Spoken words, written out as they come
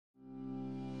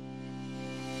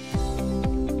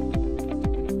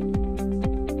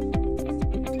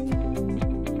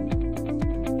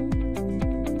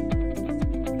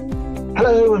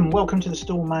Hello and welcome to the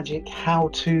StorMagic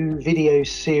how-to video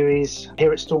series.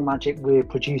 Here at StorMagic we're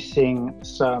producing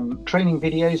some training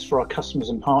videos for our customers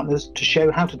and partners to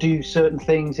show how to do certain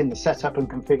things in the setup and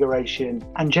configuration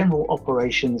and general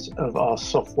operations of our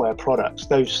software products.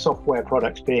 Those software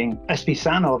products being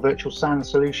SvSAN, our virtual SAN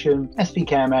solution,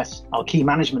 SvKMS, our key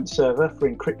management server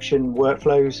for encryption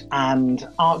workflows, and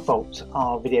ArcVault,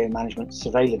 our video management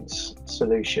surveillance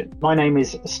solution. My name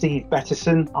is Steve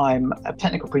Bettison. I'm a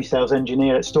technical pre-sales engineer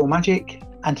at StorMagic,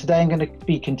 and today I'm going to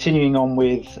be continuing on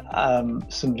with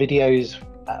some videos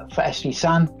for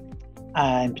SvSAN.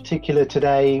 In particular,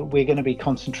 today we're going to be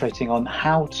concentrating on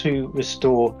how to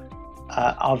restore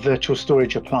our virtual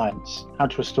storage appliance, how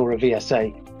to restore a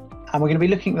VSA. And we're going to be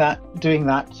looking at doing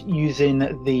that using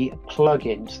the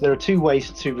plugin. So there are two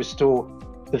ways to restore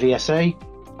the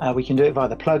VSA. We can do it via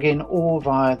the plugin or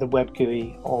via the web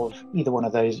GUI of either one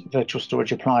of those virtual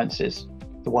storage appliances,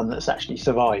 the one that's actually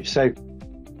survived. So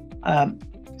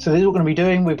this is what we're going to be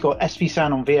doing. We've got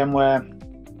SvSAN on VMware.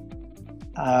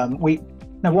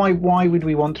 Now why would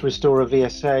we want to restore a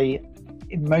VSA?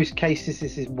 In most cases,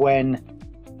 this is when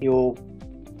you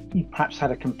perhaps had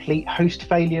a complete host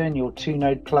failure in your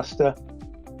 2-node cluster,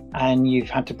 and you've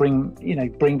had to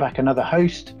bring back another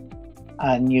host,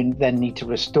 and you then need to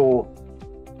restore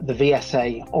the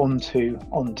VSA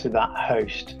onto that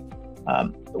host.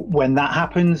 When that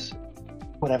happens,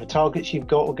 whatever targets you've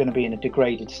got are going to be in a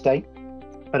degraded state,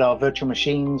 but our virtual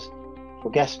machines or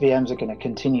guest VMs are going to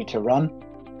continue to run,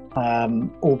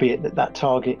 albeit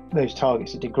those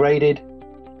targets are degraded.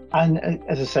 And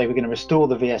as I say, we're going to restore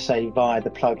the VSA via the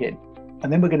plugin,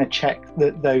 and then we're going to check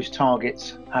that those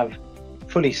targets have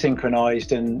fully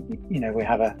synchronized and we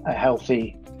have a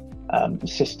healthy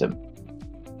system.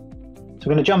 So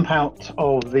we're going to jump out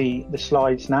of the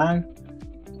slides now.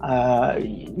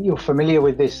 You're familiar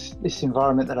with this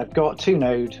environment that I've got,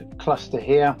 2-node cluster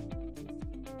here.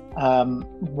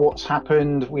 What's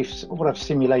happened? What I've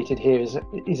simulated here is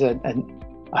a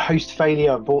host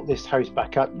failure. I've brought this host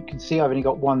back up. You can see I've only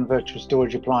got one virtual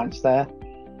storage appliance there.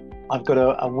 I've got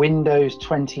a Windows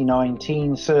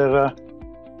 2019 server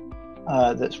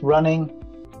that's running.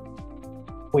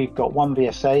 We've got one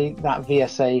VSA. That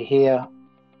VSA here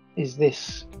is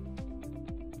this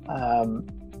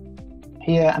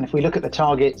here, and if we look at the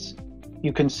targets,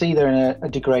 you can see they're in a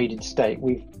degraded state.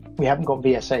 We haven't got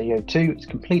VSA02, it's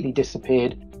completely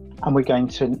disappeared, and we're going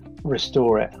to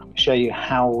restore it. I'll show you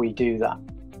how we do that.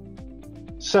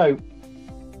 So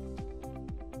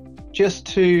just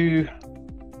to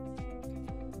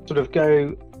sort of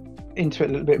go into it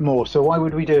a little bit more, so why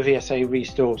would we do a VSA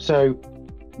restore? So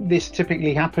this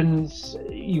typically happens,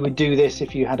 you would do this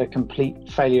if you had a complete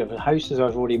failure of a host, as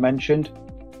I've already mentioned.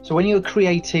 So when you're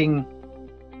creation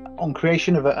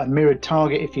of a mirrored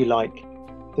target, if you like,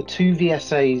 the two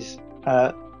VSAs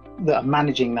that are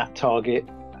managing that target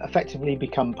effectively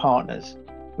become partners,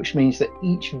 which means that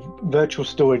each virtual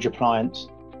storage appliance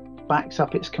backs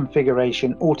up its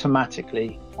configuration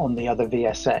automatically on the other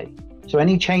VSA. So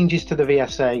any changes to the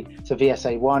VSA, so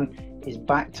VSA1 is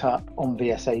backed up on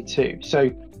VSA2.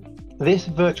 So this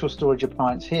virtual storage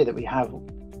appliance here that we have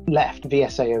left,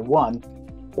 VSA01,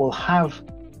 will have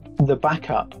the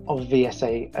backup of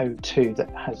VSA02 that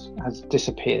has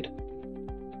disappeared.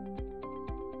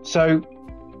 So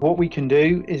what we can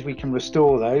do is we can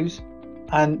restore those.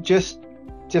 And just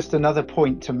another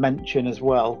point to mention as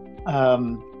well.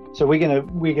 So we're gonna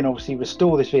obviously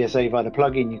restore this VSA via the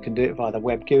plugin. You can do it via the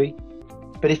web GUI.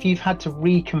 But if you've had to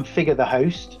reconfigure the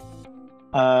host,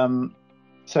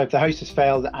 so if the host has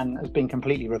failed and has been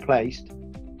completely replaced,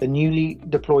 the newly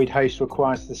deployed host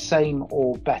requires the same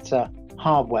or better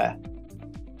hardware.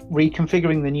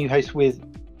 Reconfiguring the new host with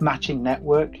matching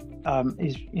network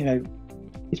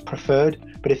is preferred,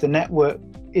 but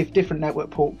if different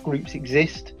network port groups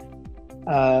exist,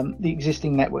 the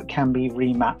existing network can be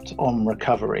remapped on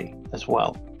recovery as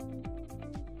well.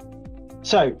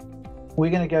 So we're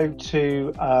going to go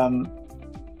to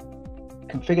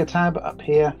configure tab up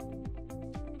here,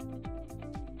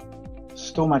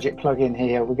 StorMagic plugin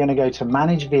here. We're going to go to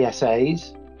manage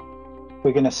VSAs.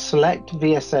 We're going to select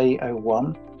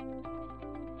VSA01.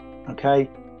 Okay,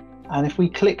 and if we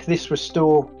click this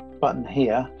restore button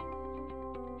here,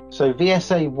 so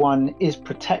VSA1 is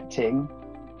protecting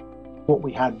what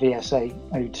we had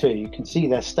VSA02. You can see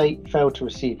their state failed to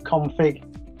receive config,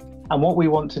 and what we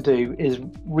want to do is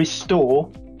restore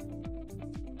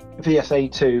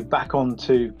VSA2 back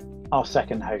onto our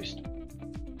second host.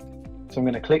 So I'm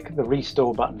going to click the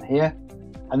restore button here,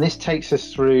 and this takes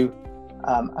us through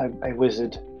a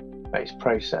wizard-based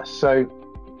process. So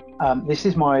this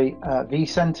is my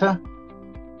vCenter,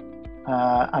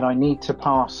 and I need to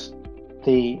pass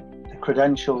the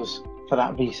credentials for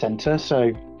that vCenter.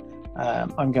 So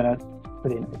I'm going to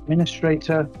put in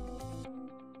administrator.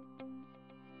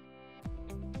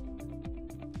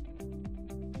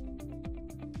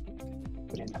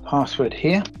 Put in the password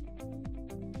here.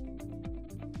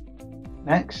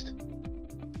 Next.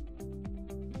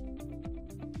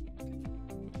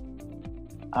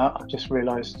 I've just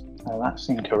realized that's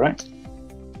incorrect.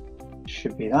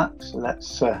 Should be that. So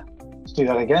let's do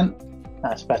that again.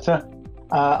 That's better.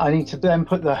 I need to then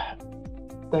put the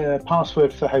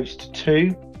password for host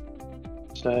 2.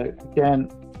 So again,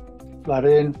 that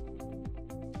in.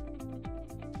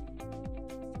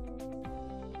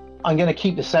 I'm going to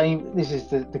keep the same. This is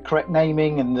the correct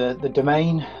naming and the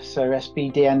domain. So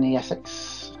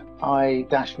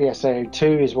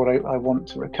SBDN-ESXi-VSA02 is what I want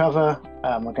to recover.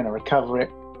 We're going to recover it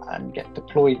and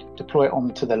deploy it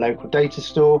onto the local data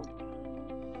store.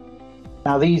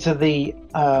 Now these are the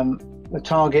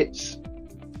targets,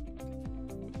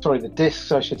 sorry, the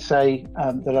disks I should say,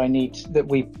 that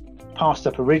we passed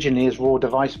up originally as raw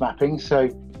device mapping. So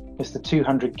it's the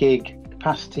 200 gig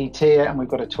capacity tier, and we've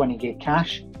got a 20 gig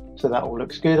cache. So that all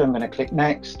looks good. I'm going to click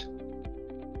next.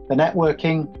 The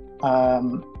networking,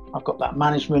 I've got that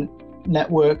management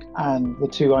network and the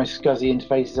two iSCSI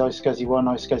interfaces, iSCSI 1,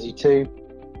 iSCSI 2.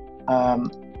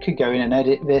 Could go in and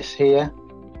edit this here,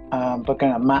 but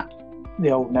going to map the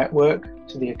old network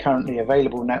to the currently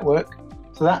available network.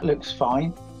 So that looks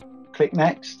fine. Click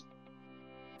next.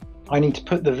 I need to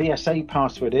put the VSA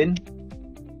password in.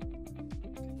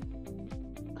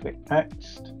 Click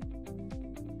next.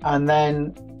 And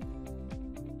then,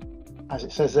 as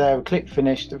it says there, click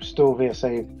finish. The restore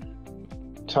VSA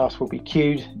task will be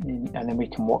queued, and then we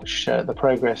can watch the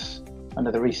progress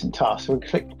under the recent task. So we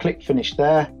click finish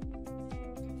there.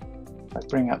 Let's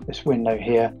bring up this window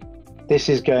here. This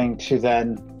is going to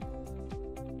then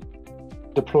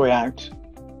deploy out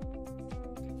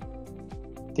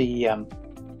the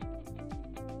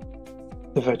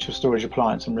virtual storage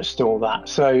appliance and restore that.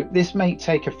 So this may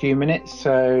take a few minutes,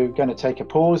 so going to take a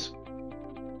pause.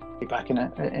 Be back in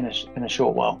a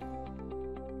short while.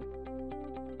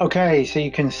 Okay, so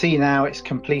you can see now it's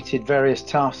completed various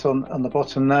tasks on the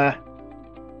bottom there.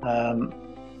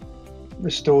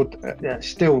 Restored,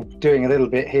 still doing a little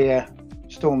bit here.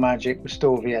 StorMagic,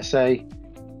 restore VSA.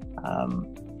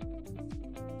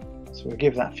 So we'll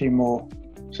give that a few more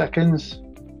seconds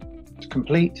to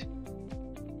complete.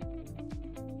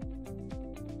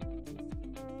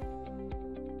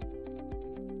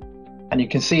 And you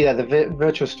can see that the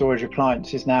virtual storage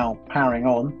appliance is now powering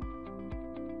on.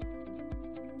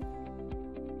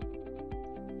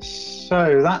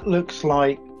 So that looks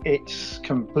like it's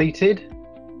completed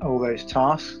all those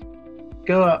tasks.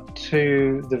 Go up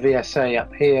to the VSA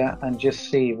up here and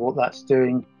just see what that's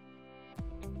doing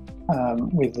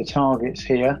with the targets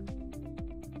here.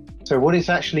 So what it's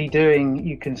actually doing,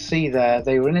 you can see there,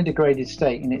 they were in a degraded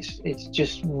state, and it's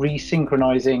just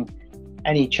resynchronizing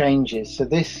any changes. So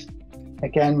this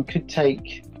again could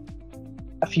take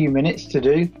a few minutes to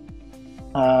do.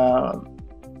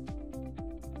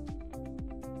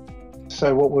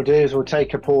 So what we'll do is we'll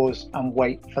take a pause and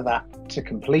wait for that to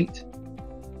complete.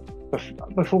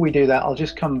 Before we do that, I'll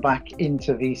just come back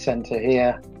into vCenter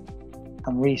here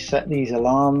and reset these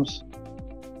alarms.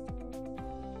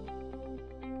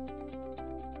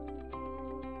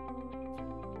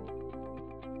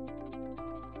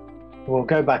 We'll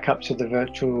go back up to the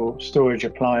virtual storage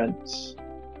appliance,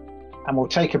 and we'll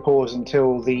take a pause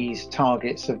until these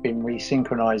targets have been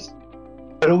resynchronized.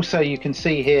 But also you can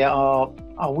see here our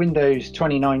Windows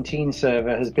 2019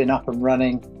 server has been up and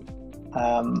running.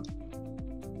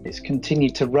 It's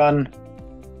continued to run.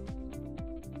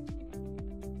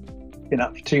 Been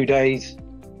up for 2 days.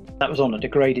 That was on a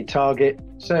degraded target,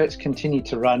 so it's continued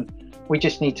to run. We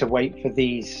just need to wait for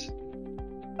these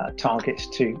targets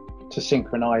to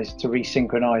synchronize, to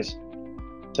resynchronize.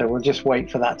 So we'll just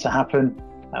wait for that to happen,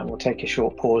 and we'll take a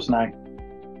short pause now.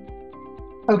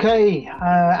 Okay,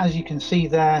 as you can see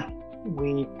there,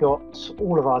 we've got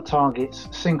all of our targets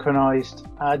synchronized.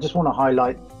 I just want to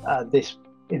highlight this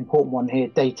important one here,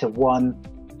 data 1.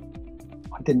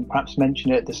 I didn't perhaps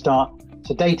mention it at the start.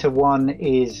 So data 1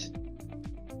 is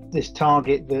this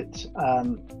target that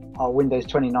our Windows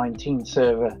 2019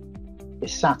 server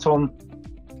is sat on.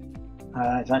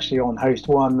 It's actually on host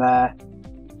 1 there,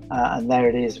 and there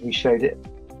it is. We showed it.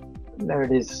 There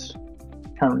it is,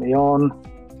 currently on.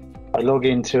 I log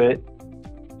into it.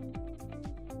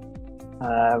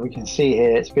 We can see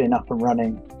here it's been up and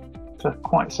running for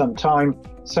quite some time.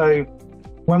 So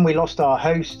when we lost our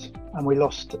host and we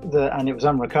lost and it was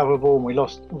unrecoverable, and we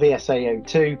lost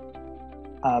VSA02,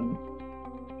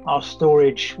 our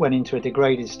storage went into a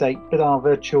degraded state, but our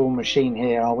virtual machine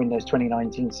here, our Windows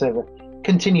 2019 server,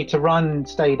 continued to run,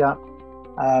 stayed up,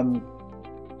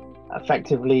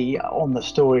 effectively on the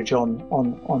storage on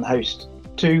host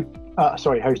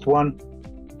 1.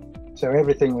 So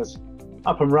everything was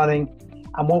up and running.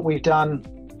 And what we've done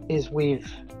is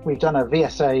we've done a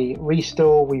VSA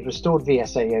restore. We've restored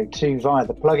VSA 02 via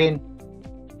the plugin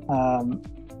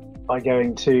by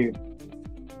going to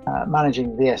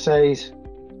managing VSAs,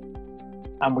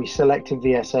 and we selected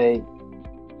VSA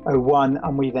 01,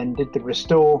 and we then did the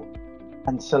restore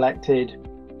and selected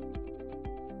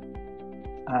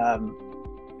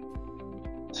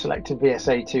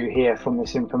VSA 2 here from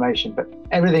this information. But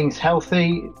everything's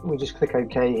healthy. We just click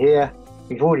OK here.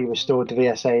 We've already restored to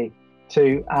VSA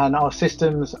 2, and our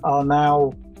systems are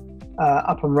now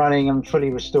up and running and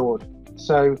fully restored.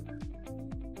 So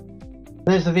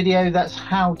there's the video. That's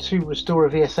how to restore a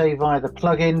VSA via the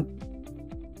plugin.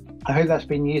 I hope that's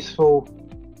been useful.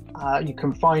 You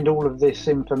can find all of this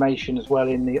information as well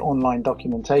in the online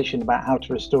documentation about how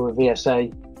to restore a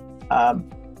VSA.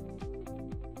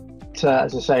 So,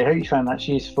 as I say, I hope you found that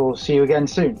useful. See you again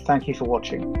soon. Thank you for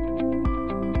watching.